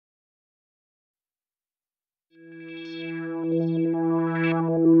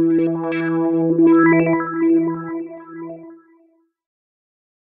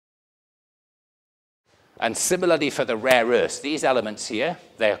And similarly for the rare earths, these elements here,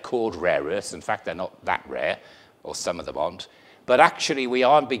 they are called rare earths. In fact, they're not that rare, or some of them aren't. But actually, we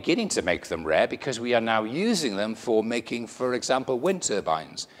are beginning to make them rare because we are now using them for making, for example, wind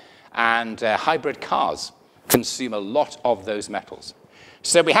turbines. And hybrid cars consume a lot of those metals.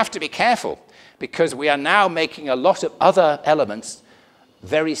 So we have to be careful because we are now making a lot of other elements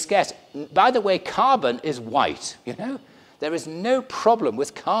very scarce. By the way, carbon is white, you know? There is no problem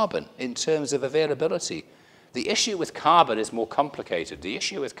with carbon in terms of availability. The issue with carbon is more complicated. The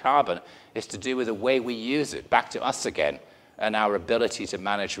issue with carbon is to do with the way we use it, back to us again, and our ability to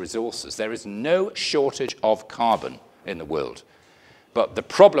manage resources. There is no shortage of carbon in the world. But the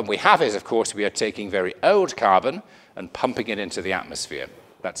problem we have is, of course, we are taking very old carbon and pumping it into the atmosphere.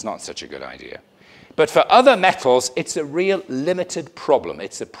 That's not such a good idea. But for other metals, it's a real limited problem.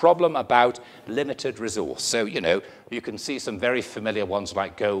 It's a problem about limited resource. So, you know, you can see some very familiar ones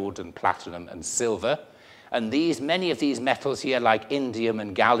like gold and platinum and silver. And many of these metals here, like indium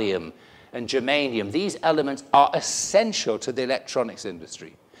and gallium and germanium, these elements are essential to the electronics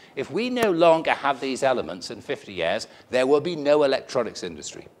industry. If we no longer have these elements in 50 years, there will be no electronics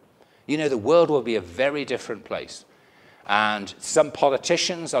industry. You know, the world will be a very different place. And some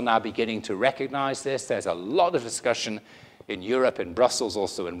politicians are now beginning to recognize this. There's a lot of discussion in Europe, in Brussels,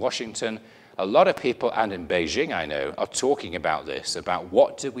 also in Washington. A lot of people, and in Beijing, I know, are talking about this, about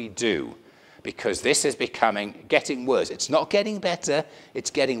what do we do? Because this is getting worse. It's not getting better, it's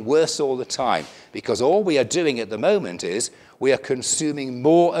getting worse all the time. Because all we are doing at the moment is we are consuming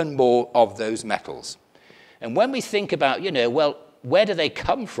more and more of those metals. And when we think about, you know, well, where do they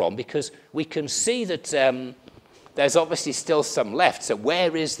come from? Because we can see that there's obviously still some left. So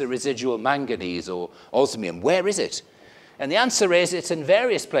where is the residual manganese or osmium? Where is it? And the answer is it's in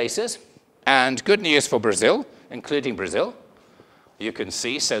various places. And good news for Brazil, including Brazil. You can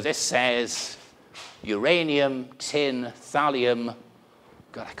see, so this says uranium, tin, thallium,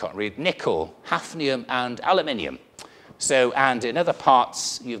 God, I can't read, nickel, hafnium, and aluminium. So, and in other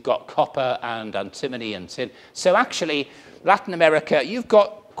parts, you've got copper and antimony and tin. So actually, Latin America, you've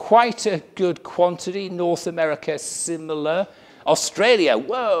got quite a good quantity. North America, similar. Australia,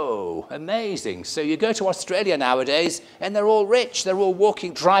 whoa, amazing. So you go to Australia nowadays, and they're all rich. They're all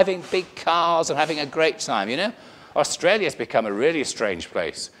walking, driving big cars and having a great time, you know? Australia's become a really strange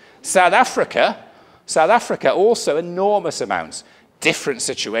place. South Africa, also enormous amounts. Different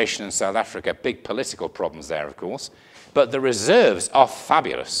situation in South Africa, big political problems there, of course. But the reserves are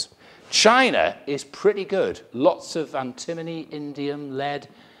fabulous. China is pretty good. Lots of antimony, indium, lead,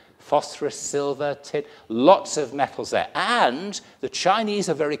 phosphorus, silver, tin, lots of metals there. And the Chinese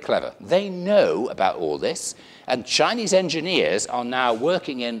are very clever. They know about all this. And Chinese engineers are now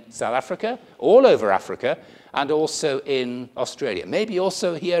working in South Africa, all over Africa, and also in Australia. Maybe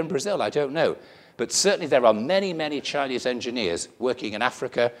also here in Brazil, I don't know. But certainly there are many, many Chinese engineers working in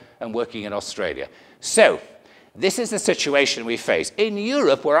Africa and working in Australia. So this is the situation we face. In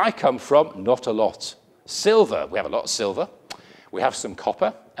Europe, where I come from, not a lot. Silver, we have a lot of silver. We have some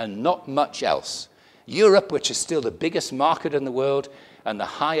copper and not much else. Europe, which is still the biggest market in the world and the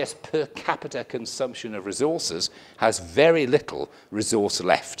highest per capita consumption of resources, has very little resource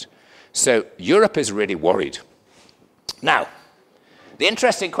left. So Europe is really worried. Now, the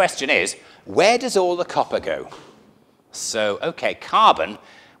interesting question is, where does all the copper go? So, okay, carbon,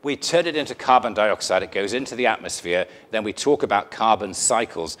 we turn it into carbon dioxide, it goes into the atmosphere, then we talk about carbon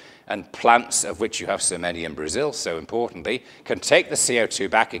cycles, and plants, of which you have so many in Brazil, so importantly, can take the CO2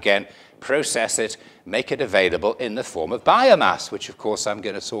 back again, process it, make it available in the form of biomass, which of course I'm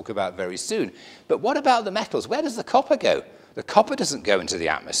going to talk about very soon. But what about the metals? Where does the copper go? The copper doesn't go into the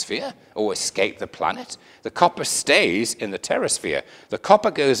atmosphere or escape the planet. The copper stays in the terrasphere. The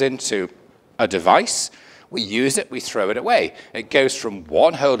copper goes into a device, we use it, we throw it away. It goes from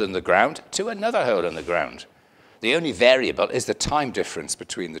one hole in the ground to another hole in the ground. The only variable is the time difference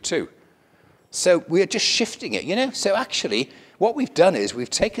between the two. So we're just shifting it, you know? So actually, what we've done is we've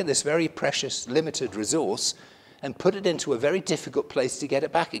taken this very precious, limited resource and put it into a very difficult place to get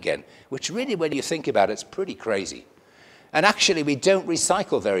it back again, which really, when you think about it, it's pretty crazy. And actually, we don't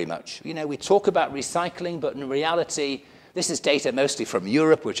recycle very much. You know, we talk about recycling, but in reality, this is data mostly from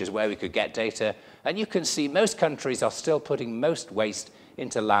Europe, which is where we could get data. And you can see most countries are still putting most waste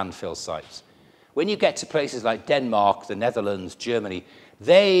into landfill sites. When you get to places like Denmark, the Netherlands, Germany,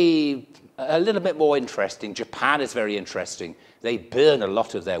 they are a little bit more interesting. Japan is very interesting. They burn a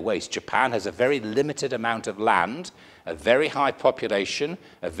lot of their waste. Japan has a very limited amount of land, a very high population,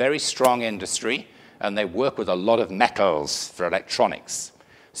 a very strong industry, and they work with a lot of metals for electronics.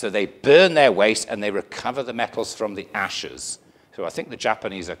 So they burn their waste and they recover the metals from the ashes. So I think the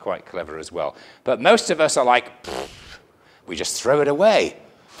Japanese are quite clever as well. But most of us are like, we just throw it away.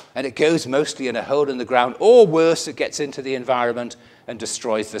 And it goes mostly in a hole in the ground, or worse, it gets into the environment and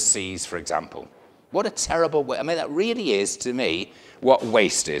destroys the seas, for example. What a terrible way. I mean, that really is, to me, what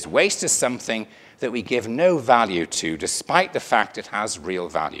waste is. Waste is something that we give no value to, despite the fact it has real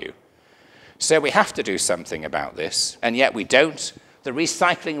value. So we have to do something about this, and yet we don't. The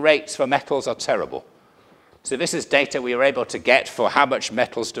recycling rates for metals are terrible. So this is data we were able to get for how much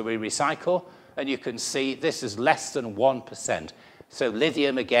metals do we recycle, and you can see this is less than 1%. So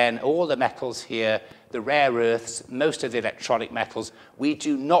lithium again, all the metals here, the rare earths, most of the electronic metals, we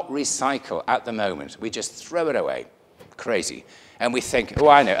do not recycle at the moment. We just throw it away. Crazy. And we think, oh,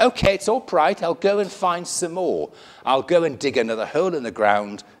 I know, okay, it's all right, I'll go and find some more. I'll go and dig another hole in the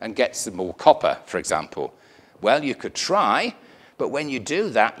ground and get some more copper, for example. Well, you could try, but when you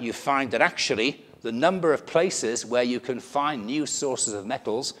do that, you find that actually the number of places where you can find new sources of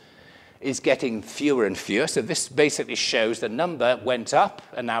metals is getting fewer and fewer. So this basically shows the number went up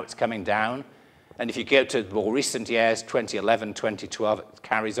and now it's coming down. And if you go to more recent years, 2011, 2012, it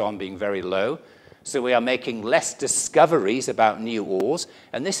carries on being very low. So we are making less discoveries about new ores.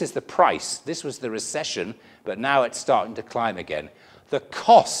 And this is the price. This was the recession, but now it's starting to climb again. The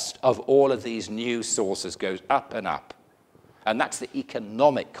cost of all of these new sources goes up and up. And that's the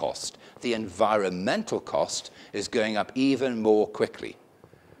economic cost. The environmental cost is going up even more quickly.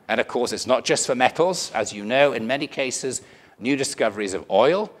 And of course, it's not just for metals. As you know, in many cases, new discoveries of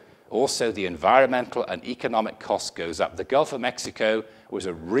oil, also the environmental and economic cost goes up. The Gulf of Mexico was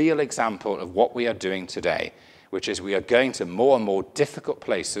a real example of what we are doing today, which is we are going to more and more difficult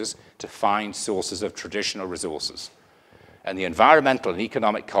places to find sources of traditional resources. And the environmental and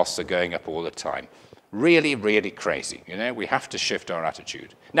economic costs are going up all the time. Really, really crazy. You know, we have to shift our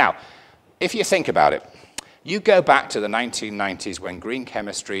attitude. Now, if you think about it, you go back to the 1990s when green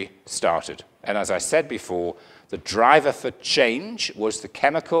chemistry started. And as I said before, the driver for change was the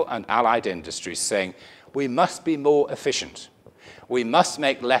chemical and allied industries saying, we must be more efficient. We must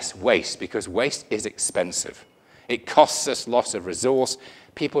make less waste because waste is expensive. It costs us lots of resource.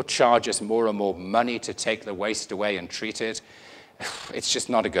 People charge us more and more money to take the waste away and treat it. It's just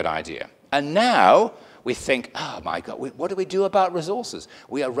not a good idea. And now we think, oh my God, what do we do about resources?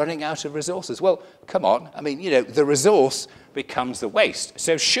 We are running out of resources. Well, come on. I mean, you know, the resource becomes the waste.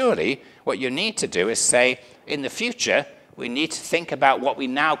 So surely what you need to do is say, in the future, we need to think about what we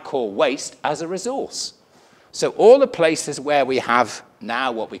now call waste as a resource. So all the places where we have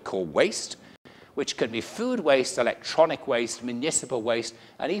now what we call waste, which could be food waste, electronic waste, municipal waste,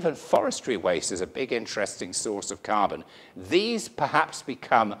 and even forestry waste is a big interesting source of carbon. These perhaps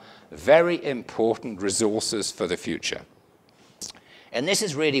become very important resources for the future. And this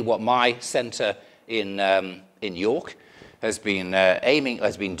is really what my center in York has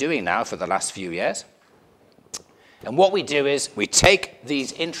been doing now for the last few years. And what we do is we take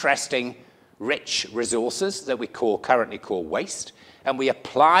these interesting, rich resources that we currently call waste, and we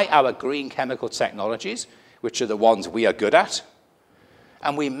apply our green chemical technologies, which are the ones we are good at,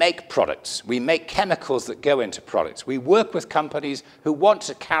 and we make products. We make chemicals that go into products. We work with companies who want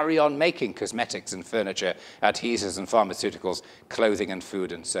to carry on making cosmetics and furniture, adhesives and pharmaceuticals, clothing and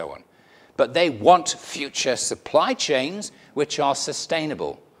food and so on. But they want future supply chains which are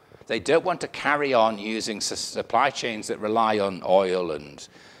sustainable. They don't want to carry on using supply chains that rely on oil and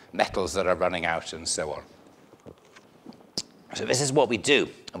metals that are running out and so on. So this is what we do.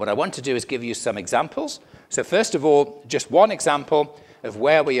 And what I want to do is give you some examples. So first of all, just one example of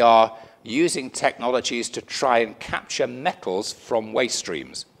where we are using technologies to try and capture metals from waste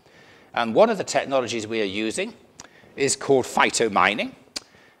streams. And one of the technologies we are using is called phytomining.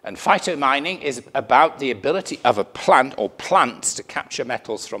 And phytomining is about the ability of a plant or plants to capture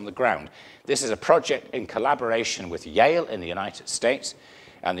metals from the ground. This is a project in collaboration with Yale in the United States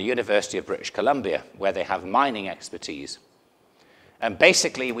and the University of British Columbia, where they have mining expertise. And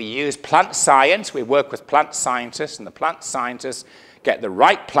basically, we use plant science. We work with plant scientists, and the plant scientists get the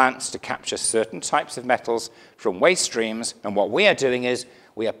right plants to capture certain types of metals from waste streams. And what we are doing is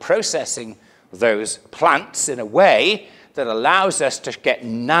we are processing those plants in a way that allows us to get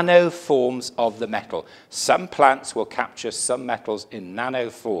nano forms of the metal. Some plants will capture some metals in nano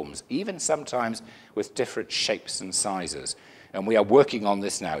forms, even sometimes with different shapes and sizes. And we are working on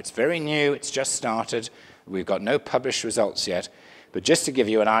this now. It's very new. It's just started. We've got no published results yet. But just to give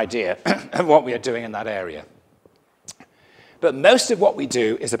you an idea of what we are doing in that area. But most of what we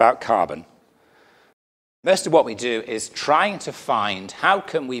do is about carbon. Most of what we do is trying to find how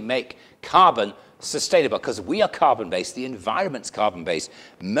can we make carbon sustainable, because we are carbon-based, the environment's carbon-based.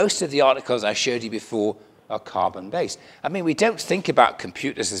 Most of the articles I showed you before are carbon-based. I mean, we don't think about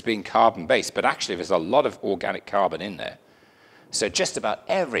computers as being carbon-based, but actually there's a lot of organic carbon in there. So just about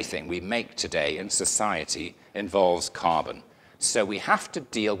everything we make today in society involves carbon. So we have to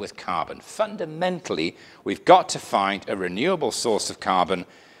deal with carbon. Fundamentally, we've got to find a renewable source of carbon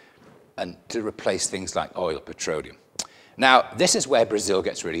and to replace things like oil, petroleum. Now, this is where Brazil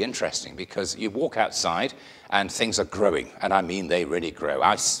gets really interesting, because you walk outside and things are growing, and I mean they really grow.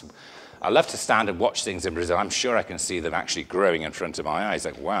 I love to stand and watch things in Brazil. I'm sure I can see them actually growing in front of my eyes.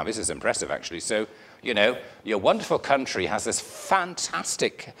 Like, wow, this is impressive, actually. So, you know, your wonderful country has this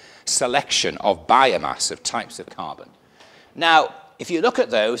fantastic selection of biomass, of types of carbon. Now, if you look at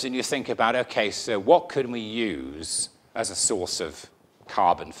those and you think about, okay, so what can we use as a source of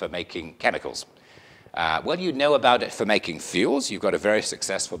carbon for making chemicals? Well, you know about it for making fuels. You've got a very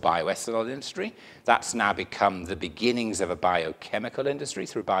successful bioethanol industry. That's now become the beginnings of a biochemical industry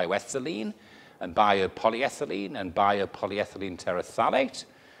through bioethylene and biopolyethylene and biopolyethylene terephthalate.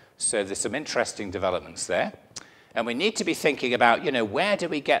 So there's some interesting developments there. And we need to be thinking about, you know, where do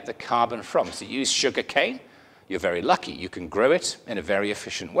we get the carbon from? So you use sugarcane. You're very lucky. You can grow it in a very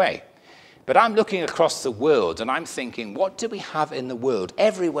efficient way. But I'm looking across the world and I'm thinking, what do we have in the world,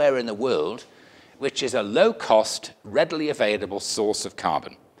 everywhere in the world, which is a low-cost, readily available source of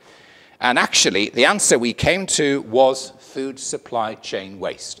carbon? And actually, the answer we came to was food supply chain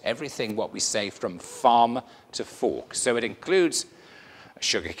waste. Everything what we say from farm to fork. So it includes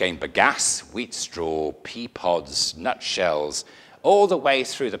sugarcane bagasse, wheat straw, pea pods, nutshells, all the way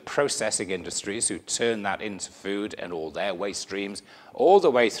through the processing industries who turn that into food and all their waste streams, all the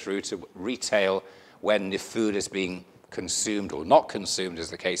way through to retail when the food is being consumed or not consumed,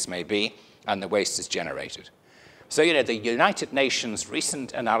 as the case may be, and the waste is generated. So, you know, the United Nations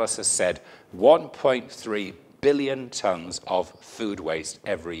recent analysis said 1.3 billion tons of food waste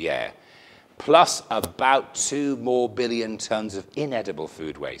every year, plus about 2 more billion tons of inedible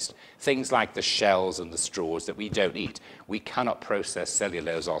food waste, things like the shells and the straws that we don't eat. We cannot process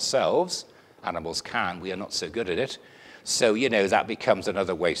cellulose ourselves. Animals can. We are not so good at it. So, you know, that becomes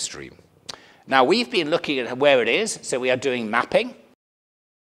another waste stream. Now, we've been looking at where it is, so we are doing mapping.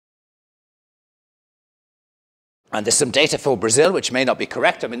 And there's some data for Brazil, which may not be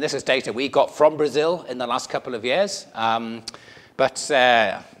correct. I mean, this is data we got from Brazil in the last couple of years.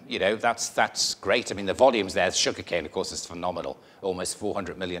 You know, that's great. I mean, the volumes there, sugarcane, of course, is phenomenal. Almost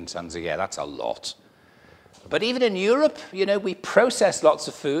 400 million tons a year. That's a lot. But even in Europe, you know, we process lots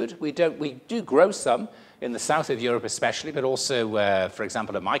of food. We do grow some in the south of Europe especially, but also, for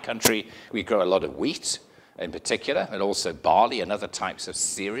example, in my country, we grow a lot of wheat in particular, and also barley and other types of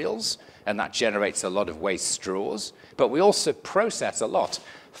cereals, and that generates a lot of waste straws. But we also process a lot.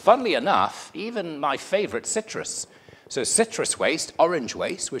 Funnily enough, even my favorite, citrus. So citrus waste, orange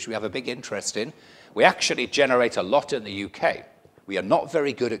waste, which we have a big interest in, we actually generate a lot in the UK. We are not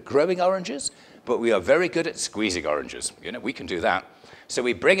very good at growing oranges, but we are very good at squeezing oranges. You know, we can do that. So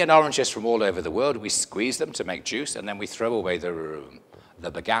we bring in oranges from all over the world, we squeeze them to make juice, and then we throw away the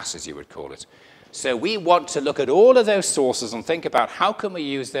bagasse, as you would call it. So we want to look at all of those sources and think about how can we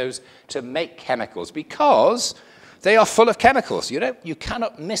use those to make chemicals, because they are full of chemicals. You know, you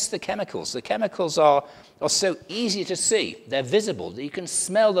cannot miss the chemicals. The chemicals are so easy to see. They're visible. You can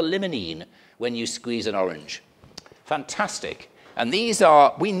smell the limonene when you squeeze an orange. Fantastic. And these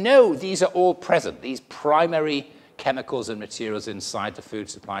are, we know these are all present, these primary chemicals and materials inside the food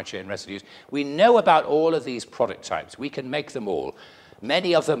supply chain residues. We know about all of these product types. We can make them all.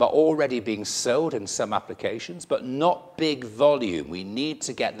 Many of them are already being sold in some applications, but not big volume. We need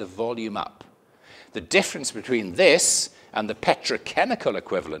to get the volume up. The difference between this and the petrochemical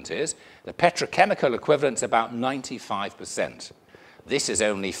equivalent is, the petrochemical equivalent is about 95%. This is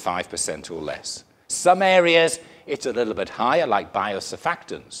only 5% or less. Some areas, it's a little bit higher, like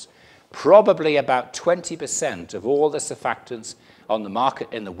biosurfactants. Probably about 20% of all the surfactants on the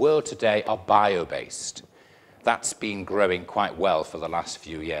market in the world today are bio-based. That's been growing quite well for the last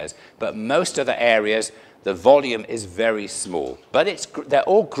few years. But most other areas, the volume is very small. But they're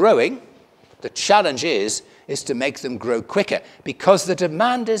all growing. The challenge is to make them grow quicker, because the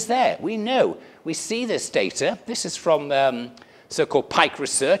demand is there. We know. We see this data. This is from so-called Pike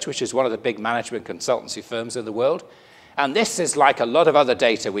Research, which is one of the big management consultancy firms in the world. And this is like a lot of other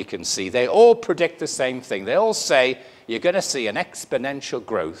data we can see. They all predict the same thing. They all say you're going to see an exponential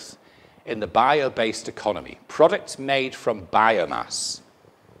growth in the bio-based economy, products made from biomass,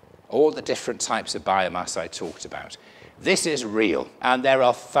 all the different types of biomass I talked about. This is real, and there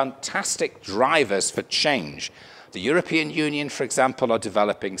are fantastic drivers for change. The European Union, for example, are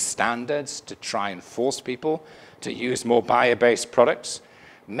developing standards to try and force people to use more bio-based products.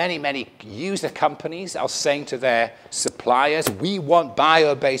 Many user companies are saying to their suppliers, we want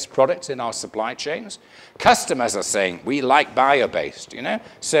bio-based products in our supply chains. Customers are saying, we like bio-based, you know?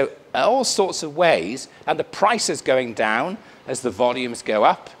 So all sorts of ways, and the price is going down as the volumes go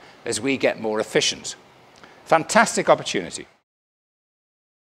up, as we get more efficient. Fantastic opportunity.